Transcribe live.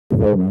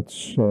very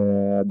much,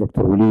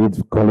 Dr. Walid,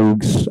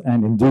 colleagues,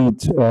 and indeed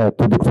to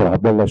Dr.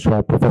 Abdullah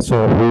Shah,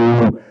 professor,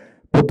 who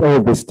put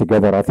all this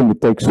together. I think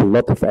it takes a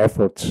lot of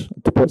effort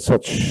to put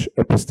such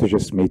a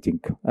prestigious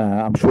meeting.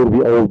 I'm sure we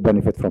all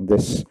benefit from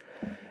this.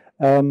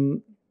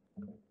 I'm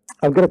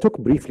going to talk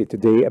briefly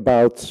today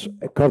about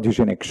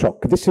cardiogenic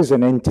shock. This is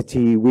an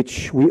entity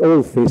which we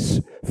all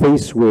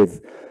face with,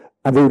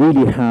 and they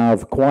really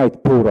have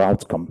quite poor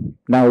outcome.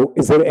 Now,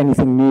 is there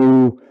anything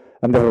new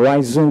on the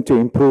horizon to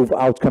improve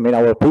outcome in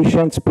our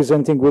patients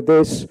presenting with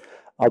this?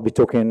 I'll be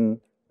talking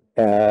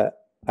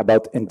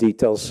about in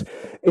details.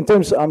 In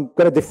terms, I'm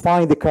going to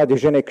define the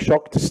cardiogenic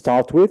shock to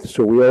start with.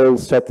 So we all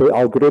set the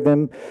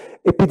algorithm.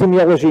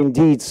 Epidemiology,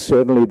 indeed,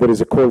 certainly there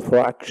is a call for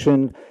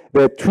action.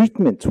 The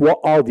treatment, what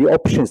are the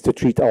options to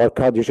treat our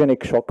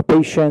cardiogenic shock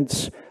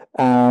patients?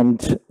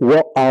 And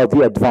what are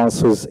the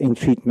advances in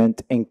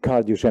treatment in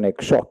cardiogenic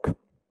shock?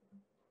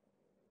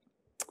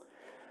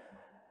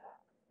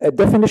 A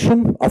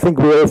definition, I think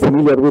we're all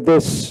familiar with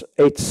this.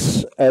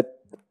 It's a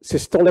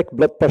systolic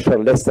blood pressure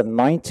less than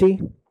 90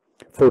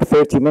 for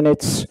 30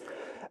 minutes.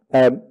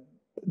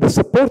 The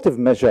supportive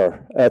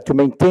measure to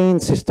maintain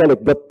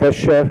systolic blood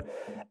pressure,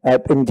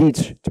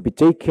 indeed to be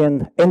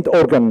taken, end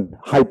organ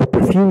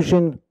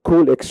hyperperfusion,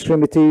 cool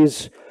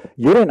extremities,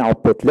 urine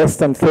output less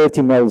than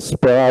 30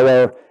 mL per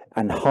hour,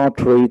 and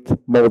heart rate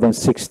more than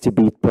 60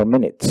 beats per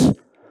minute.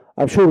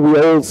 I'm sure we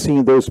all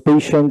see those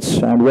patients,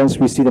 and once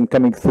we see them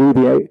coming through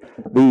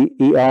the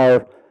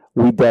ER,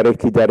 we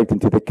direct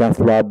into the cath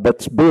lab,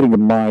 but bearing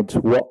in mind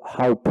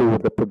how poor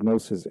the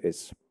prognosis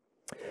is.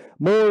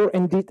 More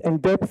in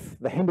depth,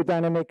 the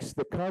hemodynamics,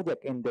 the cardiac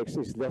index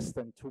is less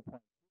than 2.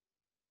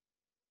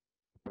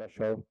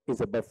 Pressure is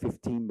above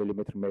 15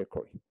 millimeter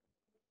mercury.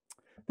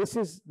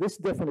 This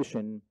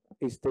definition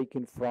is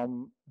taken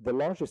from the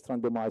largest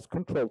randomized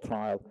control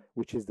trial,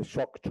 which is the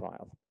SHOCK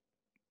trial.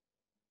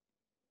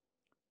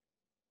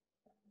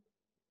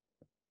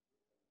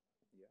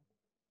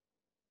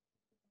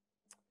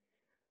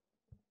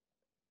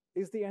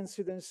 Is the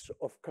incidence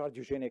of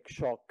cardiogenic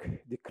shock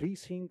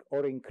decreasing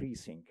or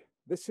increasing?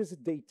 This is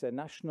data,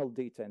 national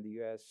data in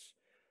the US,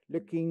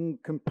 looking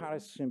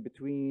comparison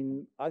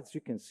between, as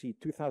you can see,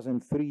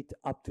 2003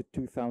 up to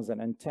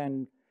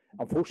 2010.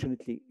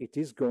 Unfortunately, it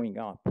is going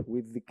up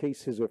with the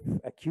cases of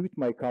acute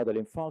myocardial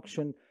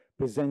infarction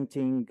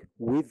presenting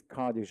with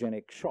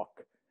cardiogenic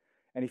shock.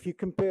 And if you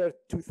compare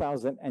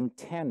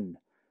 2010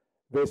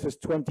 versus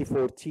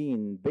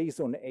 2014,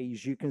 based on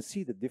age, you can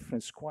see the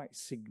difference quite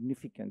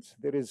significant.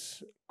 There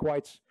is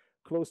quite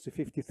close to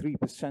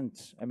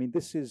 53%. I mean,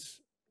 this is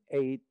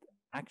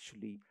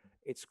actually,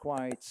 it's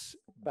quite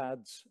bad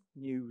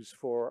news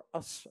for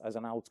us as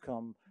an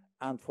outcome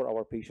and for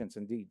our patients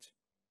indeed.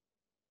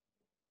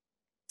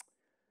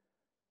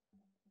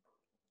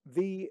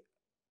 The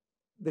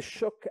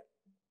shock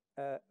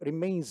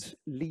remains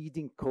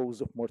leading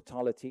cause of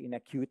mortality in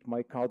acute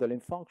myocardial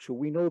infarction.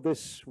 We know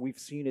this, we've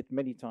seen it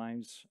many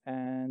times,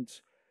 and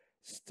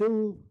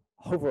still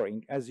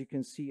hovering, as you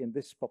can see in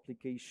this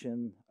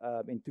publication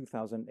in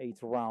 2008,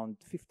 around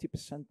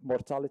 50%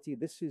 mortality.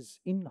 This is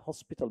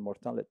in-hospital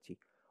mortality.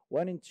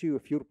 1 in 2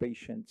 of your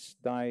patients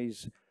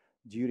dies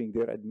during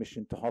their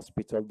admission to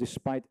hospital,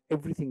 despite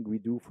everything we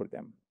do for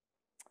them.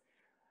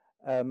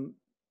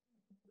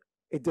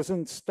 It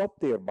doesn't stop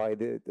there by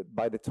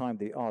the time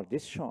they are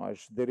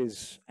discharged. There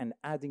is an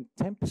adding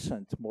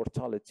 10%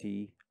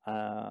 mortality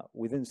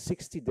within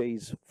 60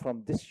 days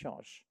from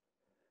discharge.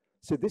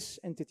 So this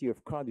entity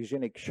of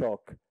cardiogenic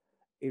shock,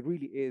 it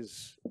really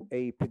is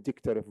a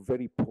predictor of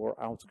very poor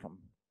outcome.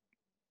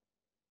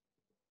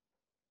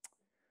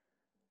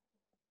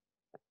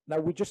 Now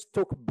we just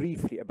talk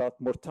briefly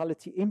about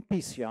mortality in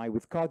PCI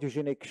with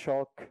cardiogenic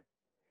shock.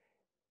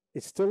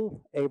 It's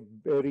still a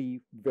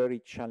very, very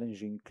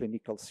challenging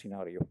clinical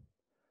scenario.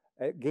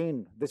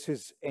 Again, this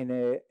is in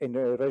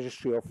a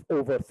registry of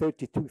over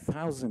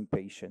 32,000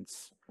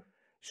 patients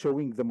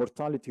showing the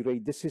mortality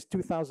rate. This is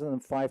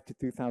 2005 to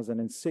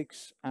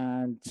 2006,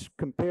 and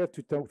compared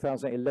to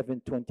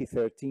 2011,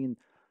 2013,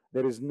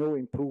 there is no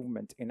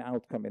improvement in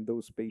outcome in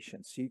those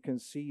patients. So you can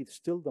see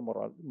still the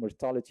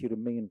mortality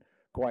remain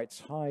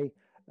quite high,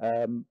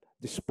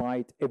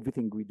 despite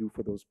everything we do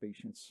for those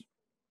patients.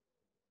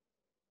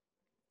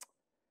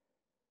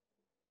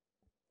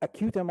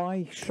 Acute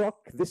MI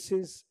shock, this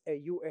is a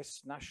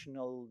US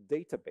national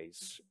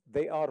database.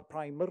 They are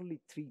primarily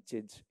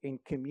treated in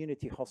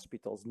community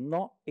hospitals,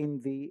 not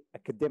in the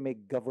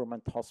academic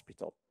government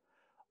hospital.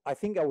 I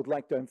think I would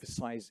like to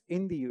emphasize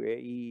in the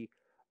UAE,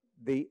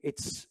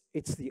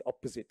 it's the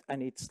opposite.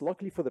 And it's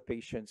luckily for the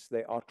patients,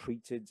 they are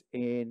treated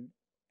in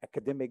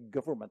academic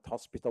government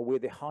hospital where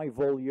the high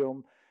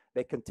volume,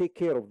 they can take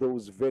care of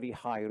those very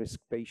high risk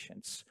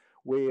patients,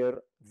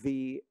 where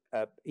the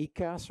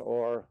ECAS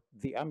or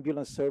the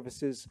ambulance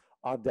services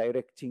are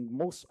directing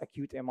most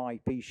acute MI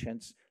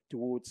patients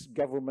towards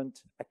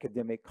government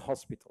academic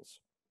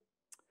hospitals.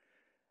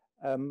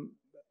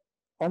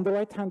 On the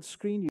right-hand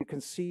screen, you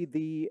can see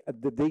the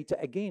data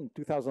again,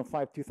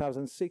 2005,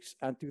 2006,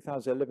 and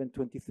 2011,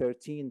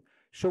 2013,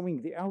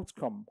 showing the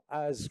outcome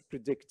as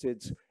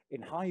predicted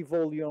in high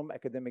volume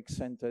academic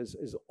centers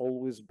is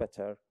always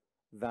better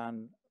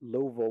than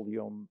low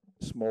volume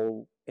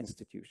small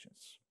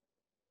institutions.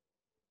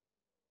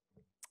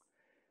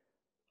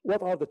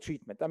 What are the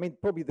treatment? I mean,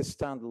 probably the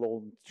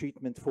standalone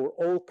treatment for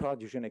all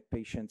cardiogenic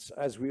patients,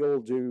 as we all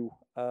do,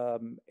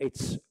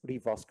 it's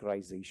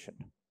revascularization.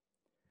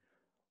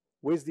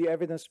 Where's the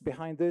evidence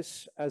behind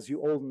this? As you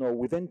all know,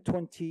 within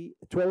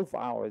 12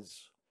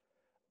 hours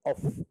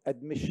of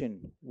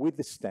admission with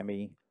the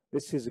STEMI,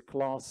 this is a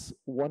class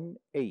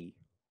 1A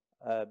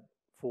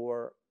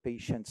for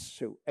patients.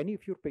 So any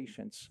of your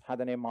patients had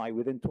an MI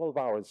within 12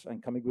 hours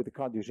and coming with a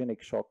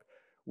cardiogenic shock,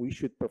 we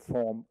should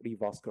perform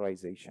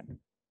revascularization.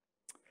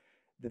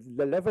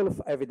 The level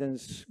of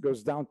evidence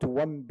goes down to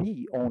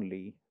 1B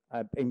only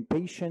in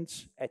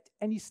patients at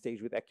any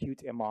stage with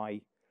acute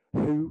MI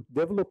who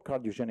develop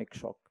cardiogenic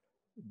shock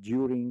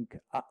during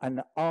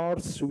and are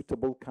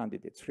suitable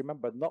candidates.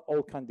 Remember, not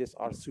all candidates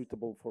are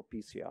suitable for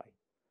PCI.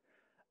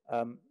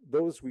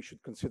 Those we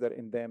should consider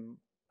in them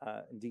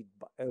indeed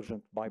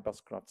urgent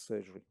bypass graft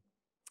surgery.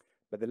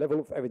 But the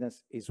level of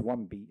evidence is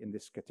 1B in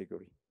this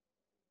category.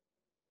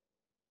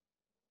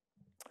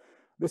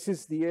 This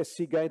is the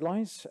ESC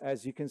guidelines,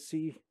 as you can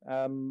see,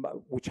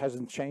 which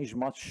hasn't changed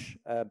much.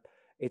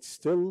 It's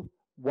still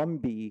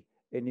 1B,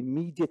 an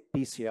immediate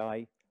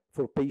PCI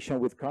for patient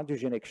with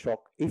cardiogenic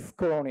shock if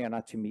coronary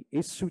anatomy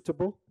is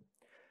suitable.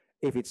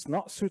 If it's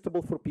not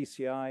suitable for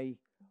PCI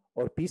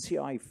or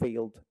PCI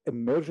failed,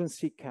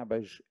 emergency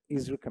CABG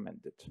is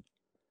recommended.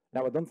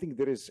 Now, I don't think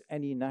there is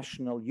any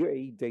national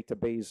UAE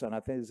database, and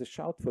I think there's a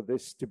shout for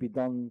this to be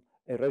done,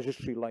 a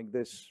registry like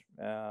this,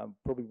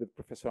 probably with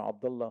Professor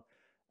Abdullah,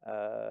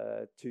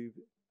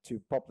 to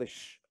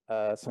publish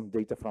some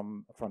data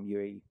from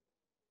UAE.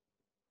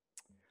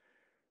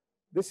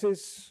 This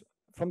is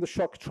from the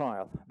SHOCK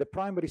trial. The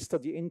primary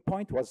study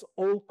endpoint was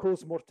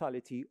all-cause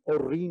mortality or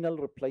renal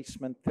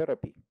replacement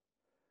therapy.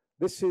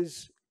 This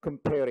is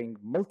comparing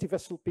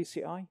multivessel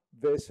PCI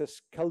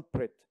versus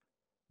culprit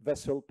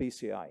vessel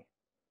PCI.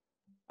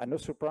 And no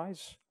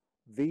surprise,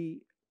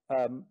 the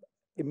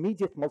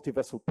immediate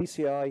multivessel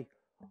PCI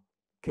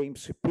came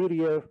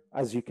superior,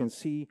 as you can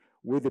see,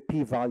 with a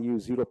p-value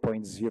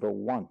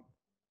 0.01.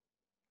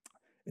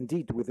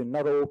 Indeed, with a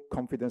narrow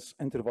confidence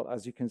interval,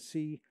 as you can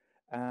see,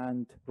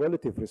 and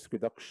relative risk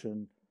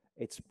reduction,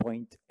 it's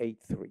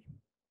 0.83.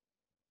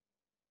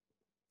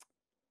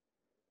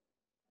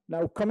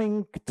 Now,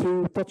 coming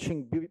to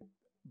touching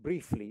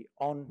briefly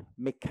on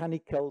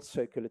mechanical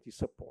circulatory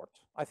support.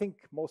 I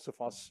think most of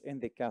us in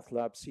the cath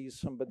lab sees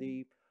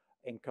somebody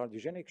in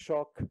cardiogenic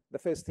shock. The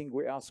first thing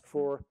we ask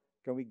for,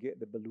 can we get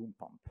the balloon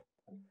pump?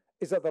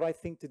 Is that the right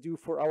thing to do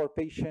for our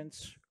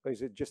patients, or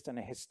is it just an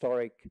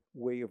historic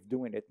way of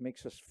doing it?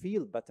 Makes us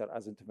feel better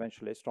as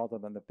interventionalists rather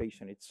than the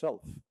patient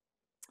itself.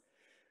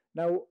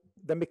 Now,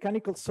 the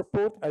mechanical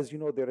support, as you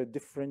know, there are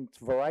different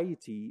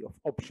variety of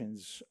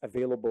options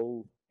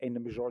available in the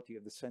majority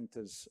of the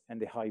centers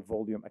and the high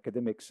volume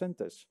academic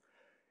centers.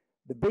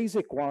 The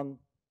basic one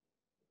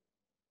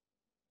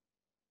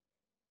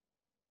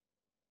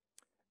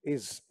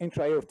is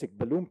intra-aortic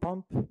balloon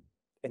pump.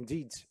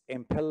 Indeed,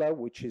 Impella,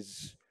 which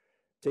is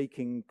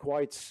taking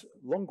quite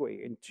long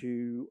way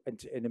into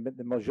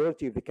the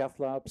majority of the cath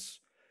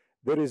labs.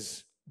 There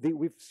is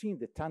we've seen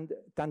the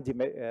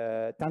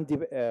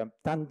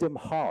tandem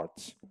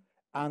heart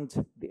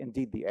and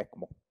indeed the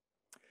ECMO.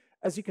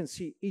 As you can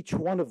see, each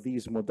one of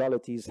these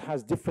modalities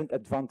has different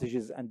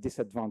advantages and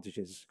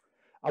disadvantages.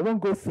 I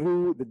won't go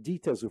through the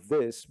details of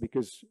this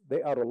because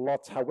they are a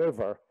lot.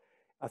 However,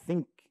 I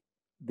think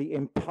the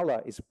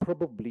Impella is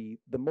probably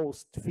the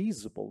most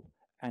feasible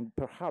and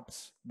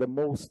perhaps the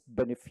most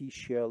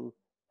beneficial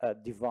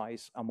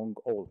device among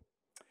all.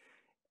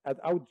 And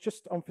I would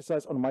just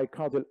emphasize on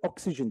myocardial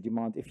oxygen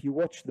demand. If you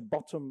watch the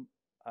bottom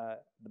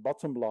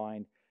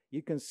line,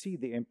 you can see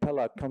the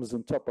Impella comes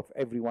on top of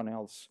everyone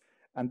else.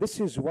 And this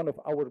is one of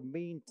our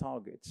main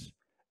targets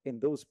in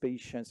those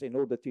patients in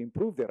order to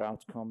improve their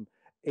outcome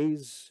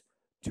is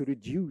to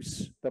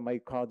reduce the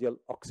myocardial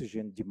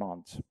oxygen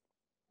demand.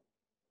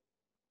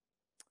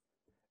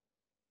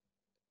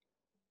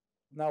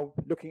 Now,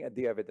 looking at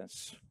the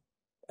evidence.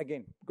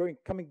 Again,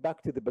 coming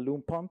back to the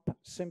balloon pump,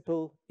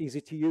 simple,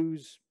 easy to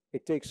use.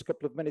 It takes a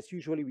couple of minutes.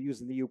 Usually we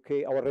use in the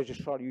UK, our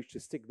registrar used to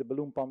stick the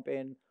balloon pump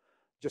in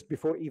just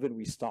before even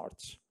we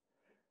start.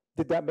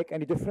 Did that make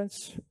any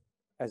difference?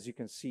 As you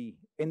can see,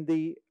 in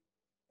the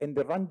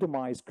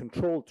randomized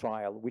control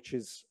trial, which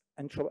is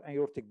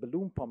intra-aortic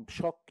balloon pump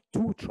SHOCK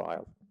 2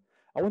 trial.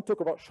 I won't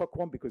talk about SHOCK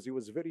 1 because it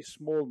was a very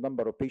small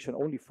number of patients,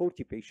 only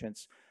 40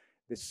 patients.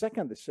 The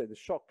second, the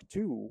SHOCK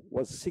 2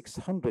 was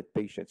 600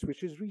 patients,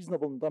 which is a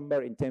reasonable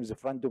number in terms of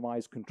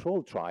randomized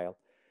control trial.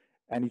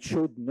 And it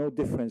showed no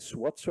difference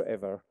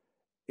whatsoever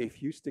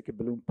if you stick a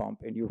balloon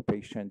pump in your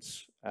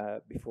patients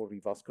before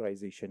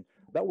revascularization.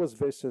 That was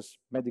versus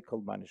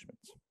medical management.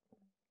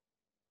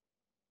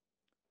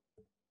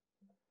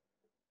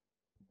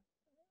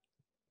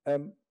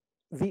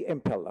 The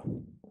Impella.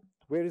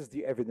 Where is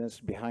the evidence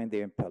behind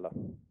the Impella?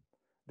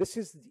 This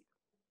is the,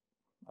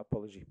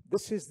 apology.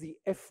 This is the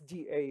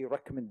FDA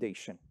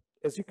recommendation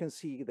as you can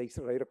see, they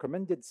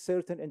recommended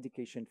certain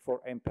indication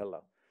for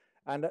Impella.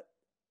 And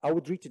I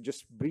would read it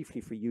just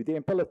briefly for you. The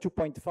Impella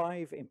 2.5,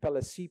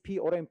 Impella CP,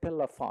 or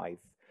Impella 5,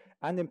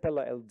 and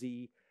Impella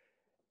LD,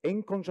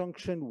 in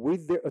conjunction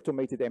with the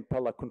automated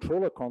Impella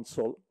controller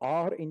console,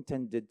 are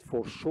intended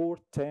for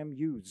short-term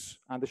use.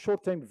 And the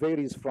short-term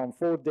varies from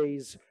 4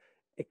 days,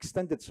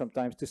 extended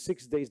sometimes to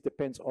 6 days,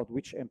 depends on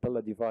which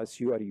Impella device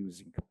you are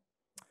using.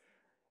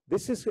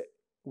 This is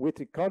with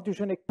the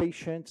cardiogenic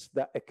patients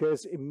that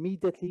occurs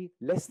immediately,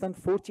 less than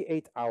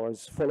 48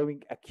 hours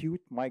following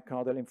acute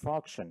myocardial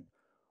infarction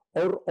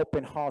or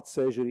open heart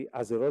surgery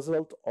as a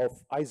result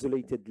of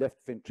isolated left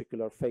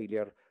ventricular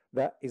failure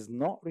that is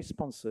not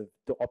responsive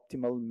to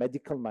optimal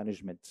medical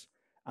management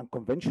and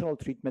conventional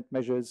treatment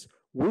measures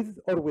with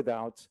or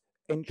without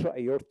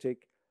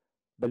intra-aortic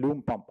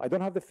balloon pump. I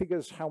don't have the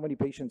figures how many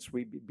patients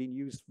we've been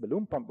used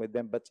balloon pump with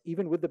them, but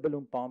even with the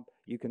balloon pump,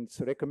 you can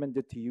recommend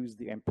it to use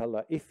the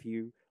Impella if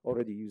you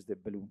already use the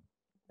balloon.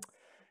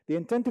 The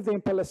intent of the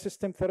Impella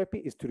system therapy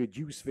is to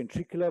reduce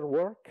ventricular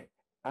work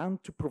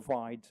and to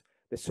provide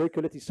the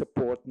circulatory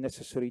support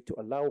necessary to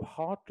allow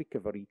heart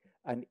recovery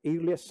and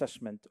early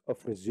assessment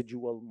of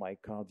residual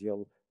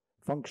myocardial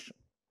function.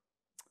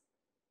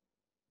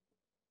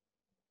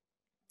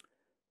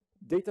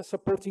 Data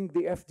supporting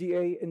the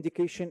FDA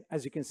indication,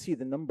 as you can see,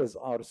 the numbers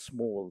are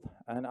small.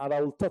 And I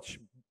will touch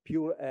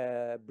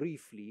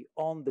briefly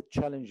on the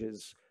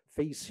challenges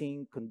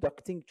facing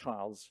conducting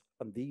trials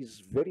on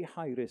these very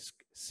high-risk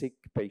sick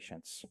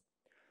patients.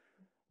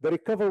 The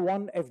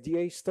RECOVER-1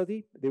 FDA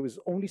study, there was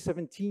only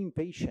 17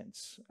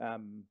 patients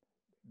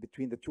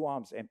between the two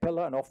arms,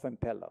 Impella and off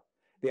Impella.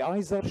 The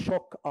ISAR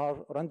SHOCK-R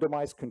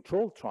randomized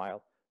control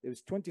trial, there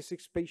was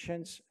 26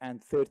 patients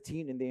and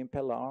 13 in the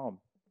Impella arm.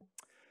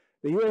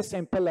 The US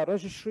Impella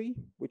registry,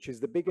 which is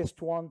the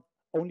biggest one,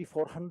 only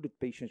 400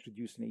 patients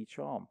reduced in each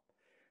arm.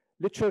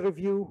 Literature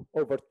review,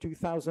 over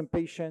 2,000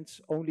 patients,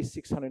 only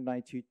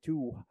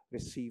 692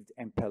 received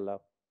Impella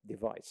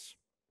device.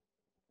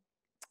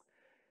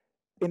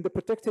 In the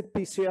protected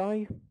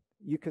PCI,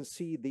 you can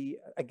see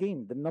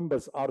again, the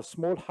numbers are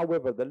small,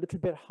 however, they're a little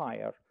bit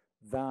higher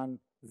than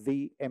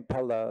the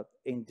Impella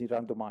in the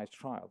randomized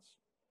trials.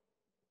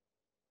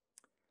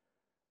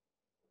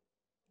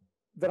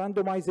 The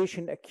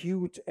randomization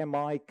acute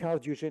MI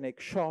cardiogenic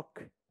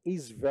shock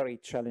is very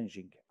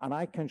challenging. And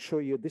I can show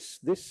you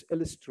this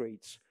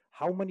illustrates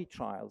how many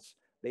trials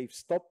they've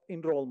stopped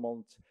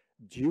enrollment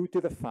due to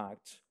the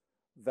fact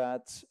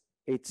that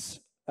it's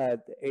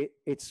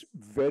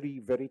very,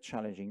 very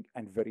challenging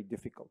and very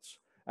difficult.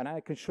 And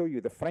I can show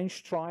you the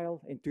French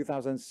trial in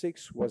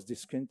 2006 was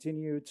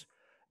discontinued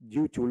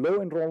due to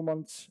low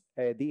enrollment.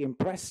 The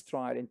IMPRESS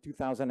trial in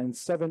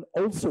 2007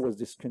 also was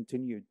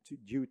discontinued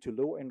due to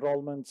low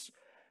enrollments.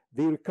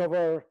 The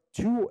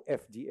RECOVER-2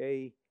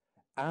 FDA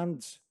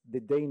and the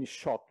Danish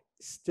shock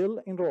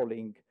still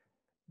enrolling,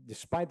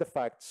 despite the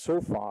fact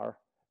so far,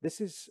 this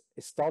is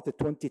started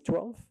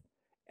 2012,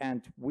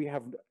 and we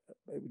have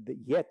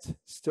yet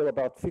still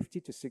about 50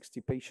 to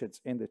 60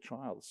 patients in the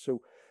trials.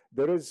 So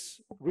there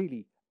is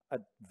really a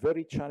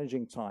very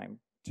challenging time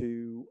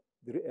to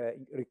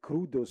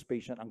recruit those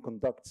patients and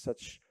conduct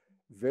such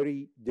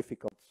very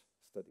difficult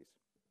studies.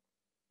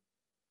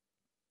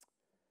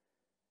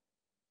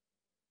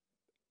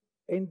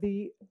 In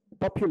the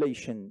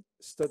population,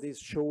 studies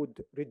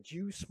showed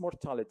reduced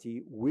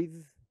mortality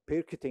with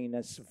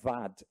percutaneous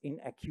VAD in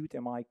acute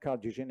MI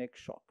cardiogenic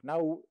shock.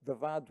 Now, the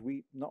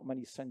VAD, not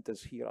many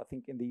centers here. I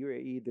think in the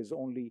UAE, there's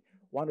only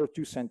 1 or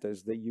 2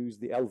 centers that use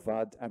the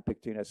LVAD and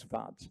percutaneous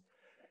VAD.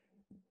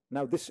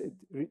 Now, this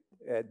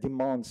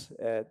demands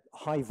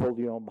high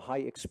volume, high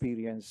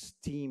experience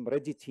team,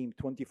 ready team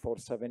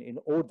 24/7 in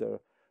order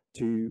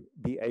to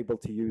be able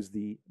to use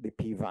the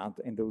PVAD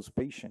in those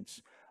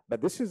patients. But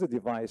this is a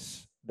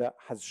device that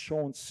has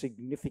shown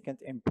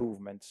significant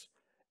improvements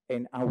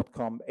in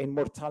outcome, in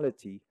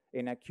mortality,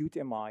 in acute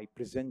MI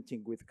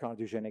presenting with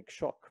cardiogenic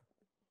shock.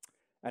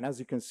 And as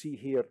you can see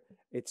here,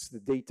 the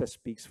data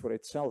speaks for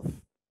itself.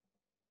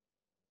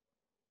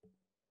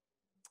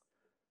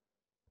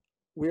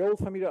 We're all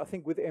familiar, I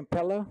think, with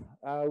Impella.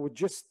 We'll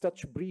just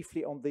touch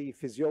briefly on the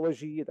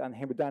physiology and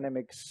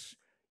hemodynamics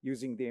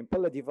using the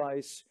Impella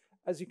device.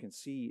 As you can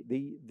see,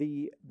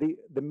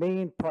 the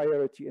main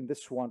priority in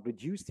this one,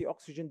 reduce the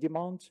oxygen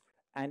demand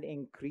and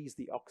increase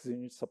the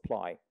oxygen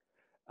supply.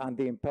 And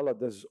the Impella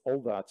does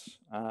all that,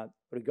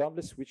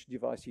 regardless which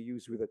device you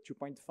use, with a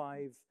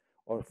 2.5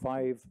 or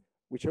 5,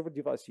 whichever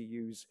device you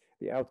use,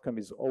 the outcome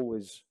is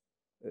always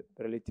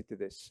related to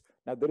this.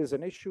 Now, there is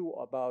an issue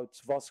about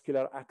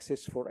vascular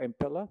access for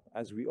Impella,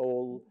 as we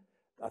all,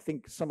 I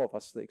think some of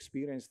us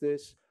experience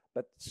this,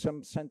 but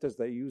some centers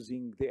that are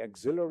using the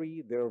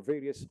auxiliary. There are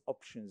various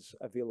options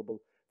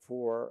available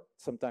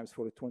sometimes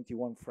for a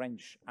 21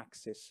 French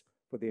access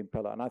for the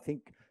Impella. And I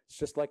think it's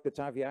just like the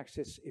TAVI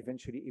access,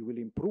 eventually it will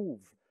improve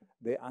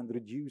and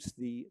reduce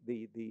the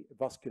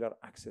vascular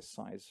access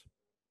size.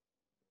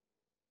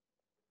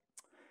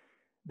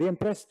 The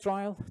IMPRESS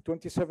trial,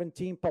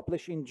 2017,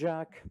 published in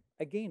JACC.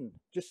 Again,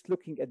 just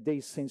looking at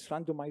days since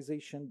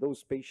randomization,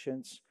 those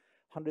patients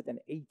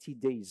 180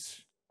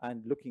 days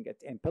and looking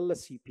at Impella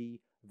CP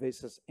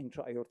versus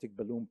intra-aortic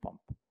balloon pump.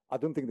 I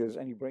don't think there's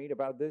any brain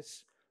about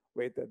this.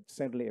 Wait,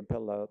 certainly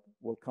Impella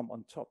will come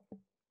on top.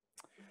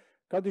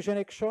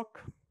 Cardiogenic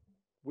shock,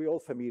 we're all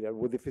familiar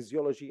with the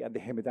physiology and the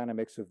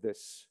hemodynamics of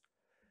this.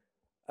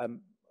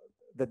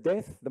 The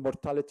death, the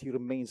mortality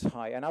remains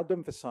high. And I'd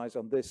emphasize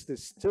on this,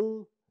 there's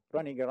still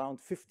running around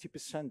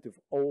 50% of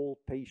all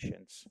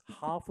patients.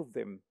 Half of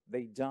them,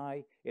 they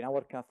die in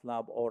our cath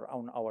lab or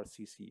on our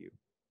CCU.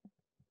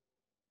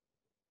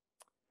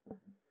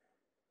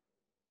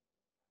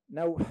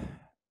 Now,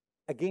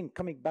 again,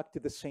 coming back to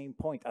the same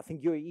point, I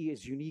think UAE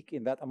is unique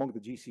in that among the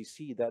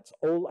GCC, that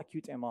all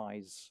acute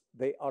MIs,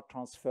 they are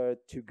transferred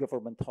to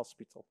government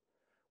hospital,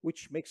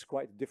 which makes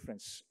quite a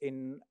difference.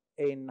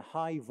 In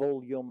high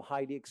volume,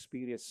 highly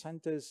experienced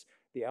centers,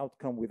 the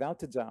outcome,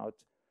 without a doubt,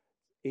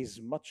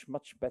 is much,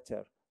 much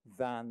better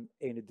than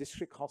in a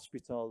district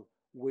hospital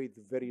with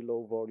very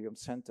low volume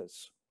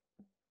centers.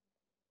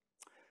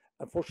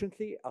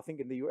 Unfortunately, I think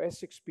in the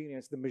US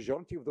experience, the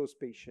majority of those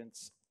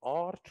patients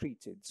are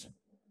treated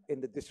in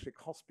the district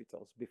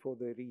hospitals before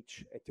they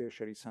reach a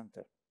tertiary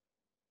center.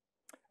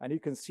 And you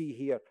can see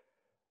here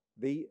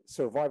the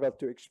survival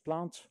to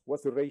explant,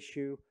 what's the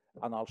ratio,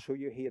 and I'll show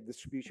you here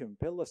distribution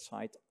Impella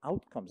site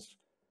outcomes.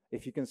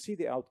 If you can see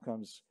the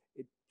outcomes,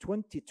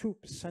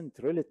 22%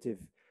 relative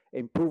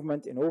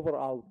improvement in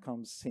overall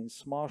outcomes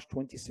since March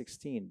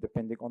 2016,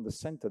 depending on the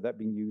center that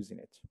been using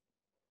it.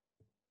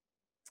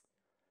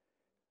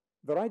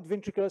 The right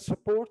ventricular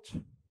support,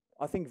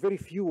 I think very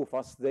few of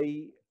us,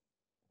 they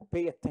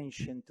pay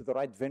attention to the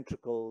right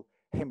ventricle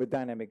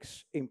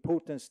hemodynamics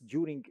importance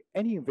during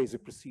any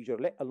invasive procedure,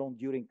 let alone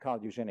during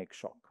cardiogenic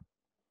shock.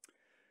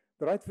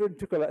 The right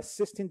ventricular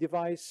assisting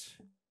device,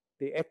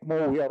 the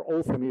ECMO, we are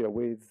all familiar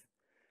with.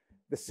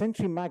 The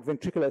Sentry Mag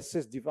ventricular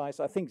assist device,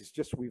 I think it's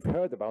just we've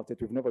heard about it,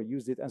 we've never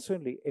used it, and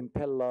certainly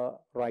Impella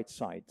right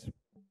side.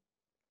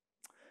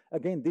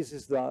 Again, this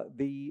is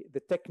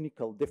the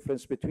technical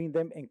difference between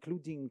them,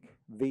 including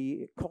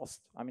the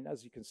cost. I mean,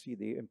 as you can see,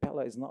 the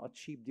Impella is not a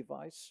cheap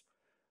device,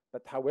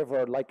 but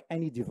however, like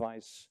any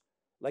device,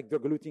 like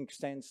drug-eluting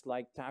stents,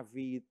 like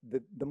TAVI,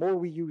 the more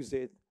we use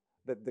it,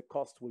 the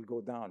cost will go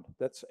down.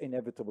 That's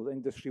inevitable. The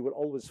industry will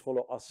always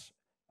follow us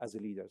as the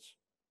leaders.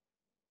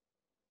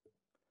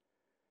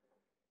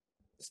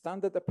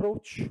 Standard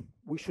approach,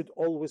 we should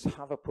always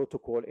have a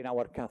protocol in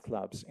our cath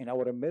labs, in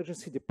our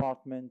emergency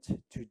department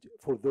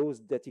for those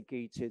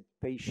dedicated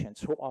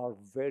patients who are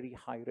very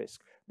high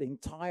risk. The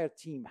entire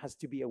team has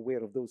to be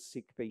aware of those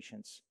sick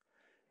patients.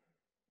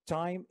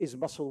 Time is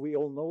muscle. We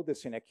all know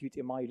this in acute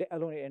MI, let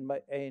alone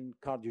in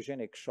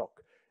cardiogenic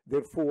shock.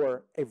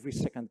 Therefore, every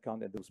second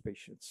count in those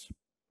patients.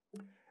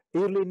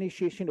 Early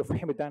initiation of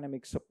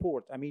hemodynamic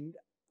support. I mean,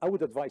 I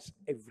would advise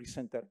every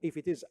center, if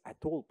it is at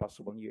all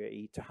possible in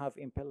UAE, to have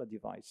Impella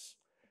device,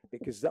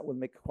 because that will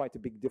make quite a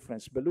big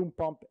difference. Balloon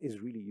pump is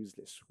really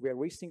useless. We are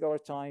wasting our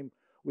time.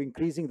 We're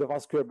increasing the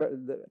vascular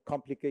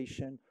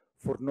complication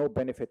for no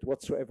benefit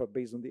whatsoever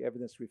based on the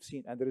evidence we've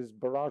seen. And there is a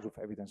barrage of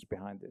evidence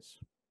behind this.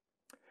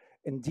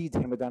 Indeed,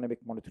 hemodynamic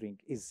monitoring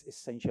is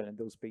essential in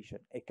those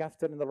patients. A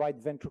catheter in the right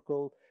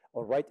ventricle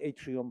or right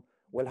atrium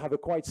will have a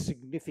quite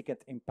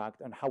significant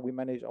impact on how we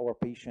manage our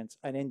patients,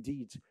 and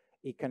indeed,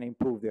 it can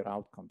improve their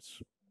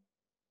outcomes.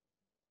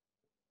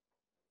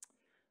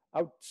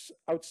 I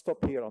would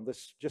stop here on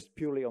this, just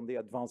purely on the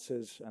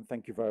advances, and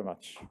thank you very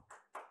much.